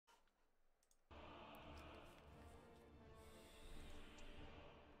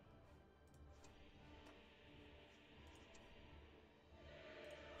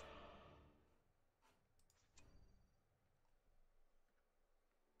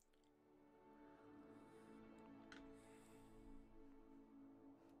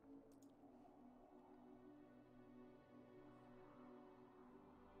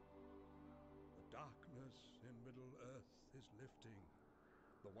is lifting.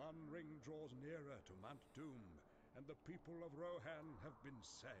 The One Ring draws nearer to Mount Doom, and the people of Rohan have been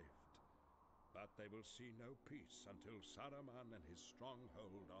saved. But they will see no peace until Saruman and his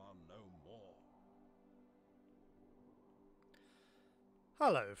stronghold are no more.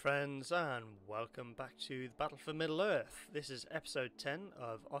 Hello friends, and welcome back to the Battle for Middle-earth. This is episode 10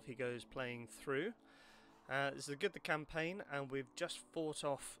 of Off He Goes Playing Through. This is the campaign, and we've just fought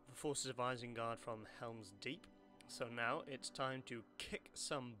off the forces of Isengard from Helm's Deep. So now it's time to kick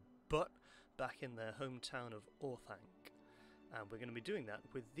some butt back in their hometown of Orthanc. And we're going to be doing that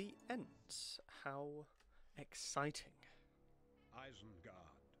with the Ents. How exciting.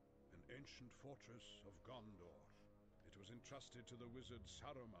 Isengard, an ancient fortress of Gondor. It was entrusted to the wizard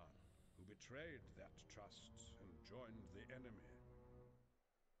Saruman, who betrayed that trust and joined the enemy.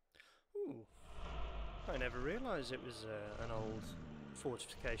 Ooh, I never realised it was an old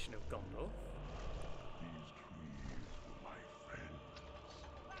fortification of Gondor. These trees were my friends.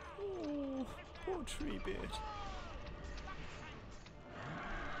 Ooh, poor Treebeard.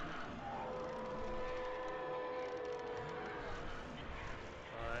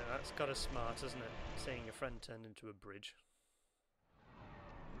 Alright, that's got us smart, isn't it? Seeing your friend turn into a bridge.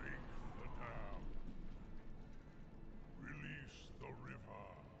 Break the dam. Release the river.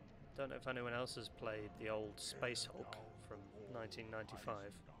 Don't know if anyone else has played the old Space Hulk from 1995,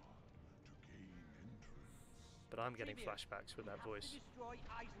 To gain entrance. but I'm getting Treebeard, flashbacks with that we voice. have to destroy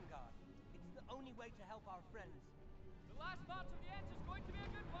Isengard. It's the only way to help our friends. The last part of the end is going to be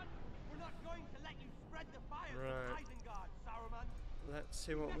a good one. We're not going to let you spread the fires Right. of Isengard, Saruman. Let's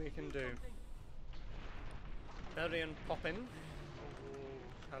see what we can do. Arian Poppin.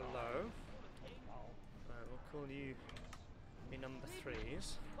 Hello. Right, we'll call you me number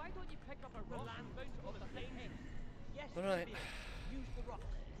 3s. Why don't you pick up a rock and bounce it off the thing? Yes, Alright. Treebeard, use the rock.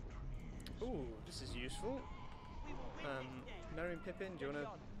 Ooh, this is useful. We will win this day. Merry and Pippin, do you want to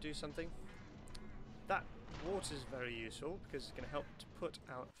do something? That water is very useful because it's going to help to put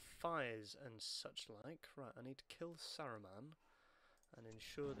out fires and such like. Right, I need to kill Saruman and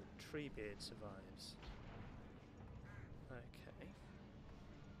ensure that Treebeard survives. Okay.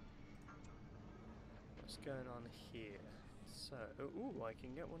 What's going on here? So, ooh, I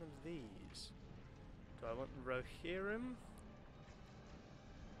can get one of these. Do I want Rohirrim?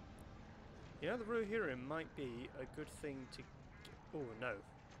 You know, the Rohirrim might be a good thing to... Oh, no.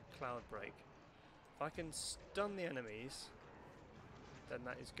 Cloud Break. If I can stun the enemies, then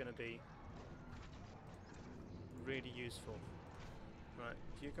that is going to be really useful. Right,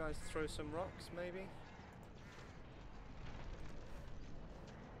 do you guys throw some rocks, maybe?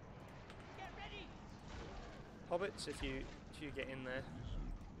 Get ready. Hobbits, if you get in there. Listen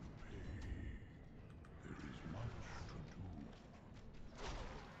to pay. There is much to do.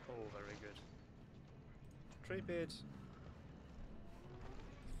 Oh, very good. Treebeard.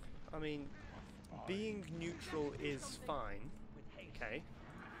 I mean, being neutral is fine, okay.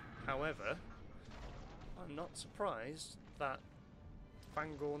 However, I'm not surprised that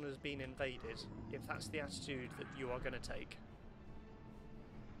Fangorn has been invaded, if that's the attitude that you are going to take.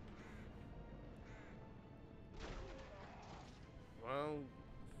 Well,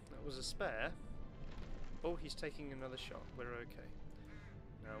 that was a spare. Oh, he's taking another shot. We're okay.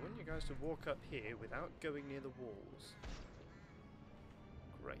 Now, I want you guys to walk up here without going near the walls.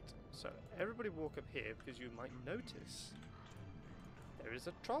 Great. So, everybody walk up here because you might notice there is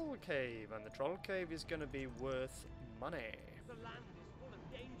a troll cave, and the troll cave is going to be worth money. The land is full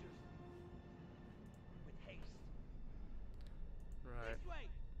of dangers. With haste. Right. This way.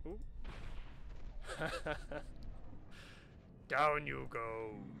 Ooh. Down you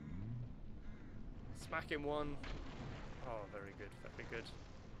go. Smack him one. Oh, very good, very good.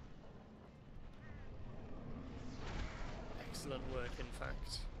 Excellent work, in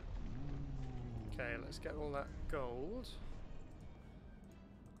fact. Okay, let's get all that gold.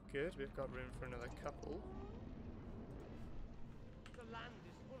 Good, we've got room for another couple. The land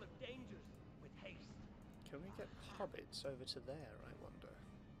is full of dangers. With haste. Can we get hobbits over to there, I wonder?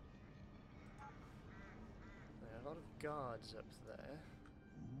 There are a lot of guards up there.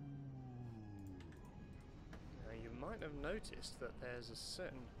 Now, you might have noticed that there's a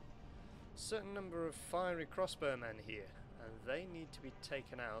certain number of fiery crossbowmen here, and they need to be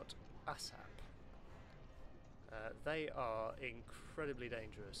taken out ASAP. They are incredibly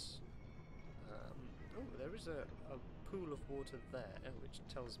dangerous. Oh, there is a pool of water there, which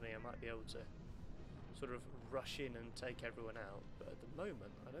tells me I might be able to sort of rush in and take everyone out, but at the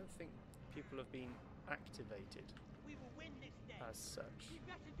moment I don't think people have been activated We will win this day. as such. We've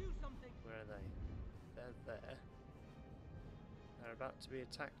got to do something. Where are they? They're there. They're about to be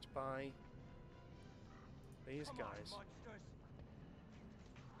attacked by These Come on, guys. monsters.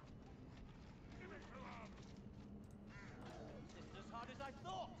 This is as hard as I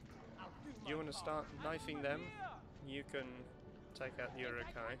thought. I'll do You my want to part. start knifing them? Here! You can take out the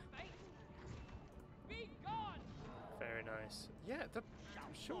Urukai. Be gone! Very nice. Yeah,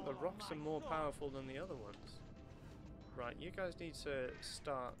 I'm sure the rocks are more powerful than the other ones. Right, you guys need to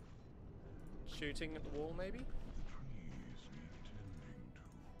start shooting at the wall, maybe? The trees need tending to.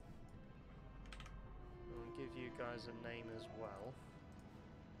 I'll give you guys a name as well.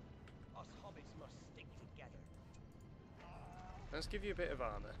 Us hobbits must stick together. Let's give you a bit of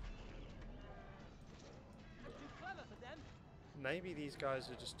armour. You're too clever for them. Maybe these guys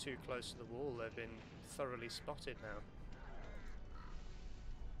are just too close to the wall. They've been thoroughly spotted now.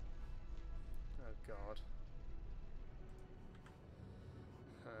 Oh god.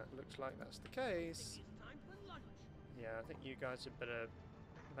 Looks like that's the case. It's time for lunch. Yeah, I think you guys had better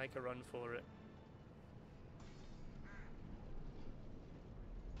make a run for it.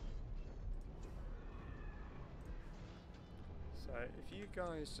 So if you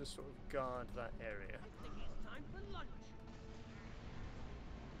guys just sort of guard that area, I think it's time for lunch.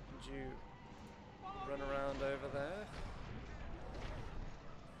 could you run around over there?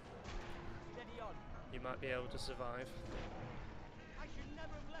 Steady on. You might be able to survive. I should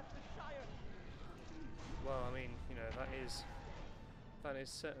never have left the Shire. Well, I mean, you know, that is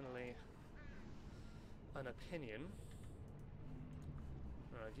certainly an opinion.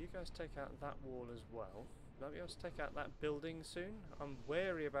 Right, if you guys take out that wall as well, might be able to take out that building soon. I'm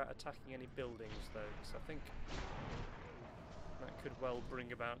wary about attacking any buildings though, because I think that could well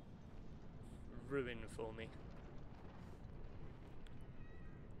bring about ruin for me.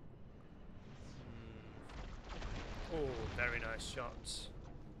 Oh, very nice shots.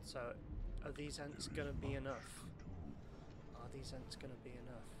 So, are these ants going to be enough? Are these ants going to be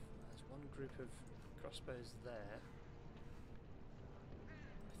enough? There's one group of crossbows there. I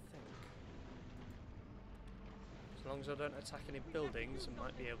think. As long as I don't attack any buildings, I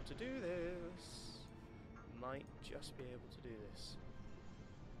might be able to do this. Might just be able to do this.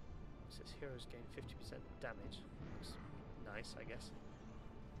 It says heroes gain 50% damage. Looks nice, I guess.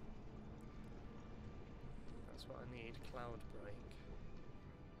 That's what I need. Cloud break.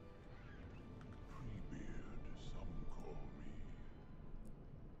 Treebeard, some call me.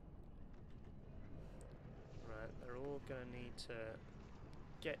 Right, they're all going to need to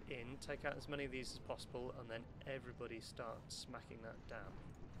get in, take out as many of these as possible, and then everybody start smacking that down.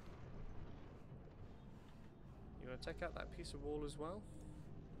 You want to take out that piece of wall as well?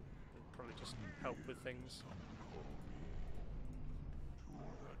 It'll probably just help with things. Some call me. To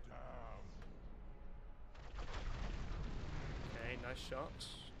the dam. Okay, nice shot.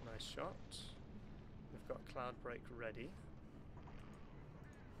 Nice shot. We've got cloud break ready.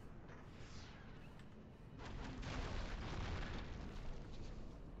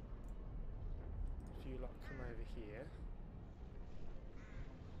 If you lot come over here.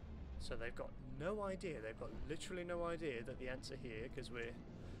 So they've got no idea, they've got literally no idea that the ants are here, because we're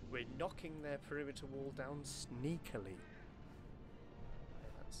knocking their perimeter wall down sneakily.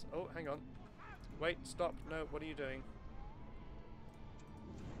 Oh, hang on. Wait, stop. No, what are you doing?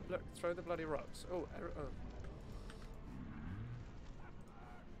 Look, throw the bloody rocks. Oh, oh.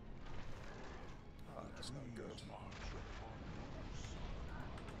 Oh, that's not good. March upon you, son.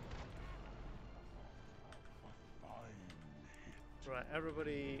 A fine hit. Right,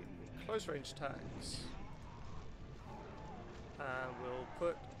 everybody, close range attacks. And we'll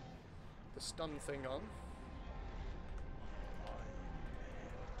put the stun thing on.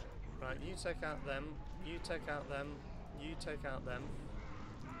 Right, you take out them, you take out them, you take out them.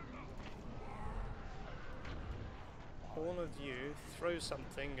 All of you throw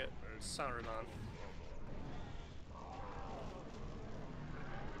something at Saruman.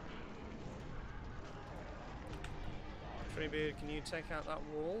 Treebeard, can you take out that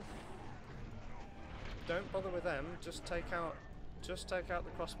wall? Don't bother with them, just take out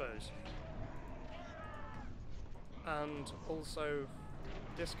the crossbows. And also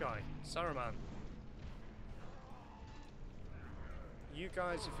this guy, Saruman. You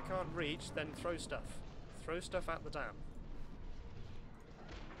guys, if you can't reach, then throw stuff. Throw stuff at the dam.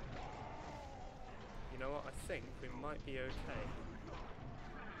 You know what, I think we might be okay.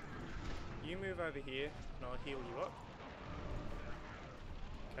 You move over here and I'll heal you up.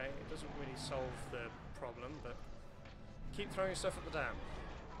 Okay, it doesn't really solve the problem, but keep throwing stuff at the dam.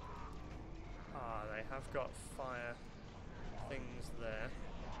 Ah, they have got fire things there.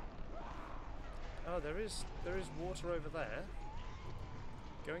 Oh, there is water over there.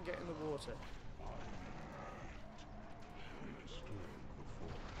 Go and get in the water.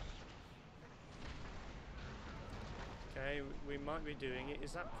 Okay, we might be doing it.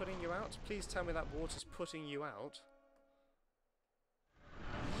 Is that putting you out? Please tell me that water's putting you out.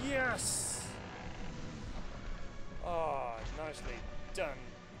 Yes! Oh, nicely done,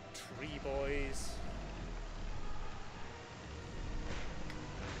 tree boys.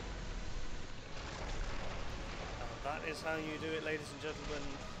 And that is how you do it, ladies and gentlemen.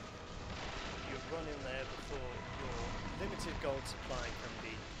 You run in there before your limited gold supply can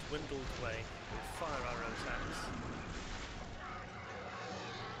be dwindled away with fire arrow attacks.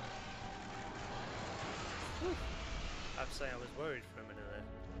 Whew. I have to say I was worried for a minute there.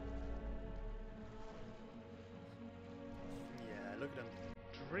 Yeah, look at them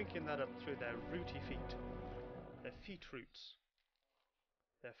drinking that up through their rooty feet. Their feet roots.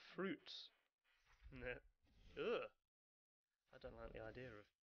 Their fruits. Ugh. I don't like the idea of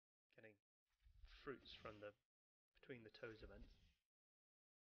getting fruits from the between the toes events.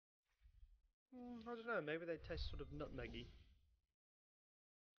 I don't know, maybe they taste sort of nutmeggy.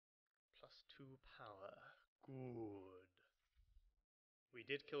 +2 power. Good. We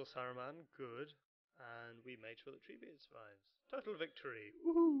did kill Saruman, good. And we made sure that Treebeard survives. Total victory.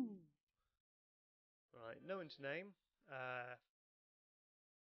 Woohoo! Right, no one to name.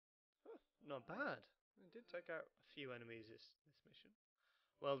 Not bad. We did take out a few enemies this mission.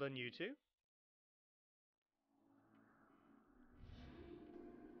 Well done, you two.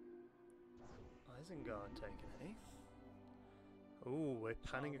 Isengard taken, eh? Oh, we're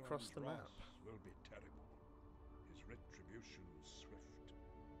panning across the map. Will be terrible. His retribution swift.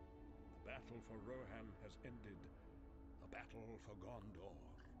 The battle for Rohan has ended. The battle for Gondor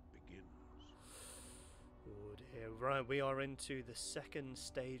begins. Oh dear. Right, we are into the second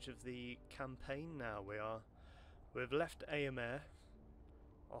stage of the campaign now. We've left Aemir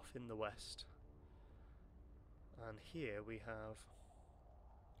off in the west. And here we have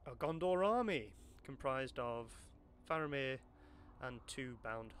a Gondor army comprised of Faramir and 2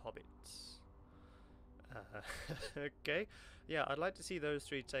 bound hobbits. Okay, yeah, I'd like to see those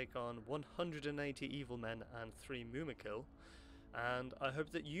 3 take on 180 evil men and 3 Mumakil. And I hope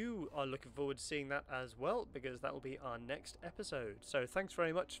that you are looking forward to seeing that as well, because that will be our next episode. So thanks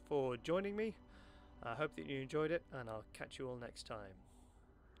very much for joining me. I hope that you enjoyed it, and I'll catch you all next time.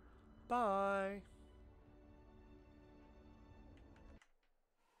 Bye!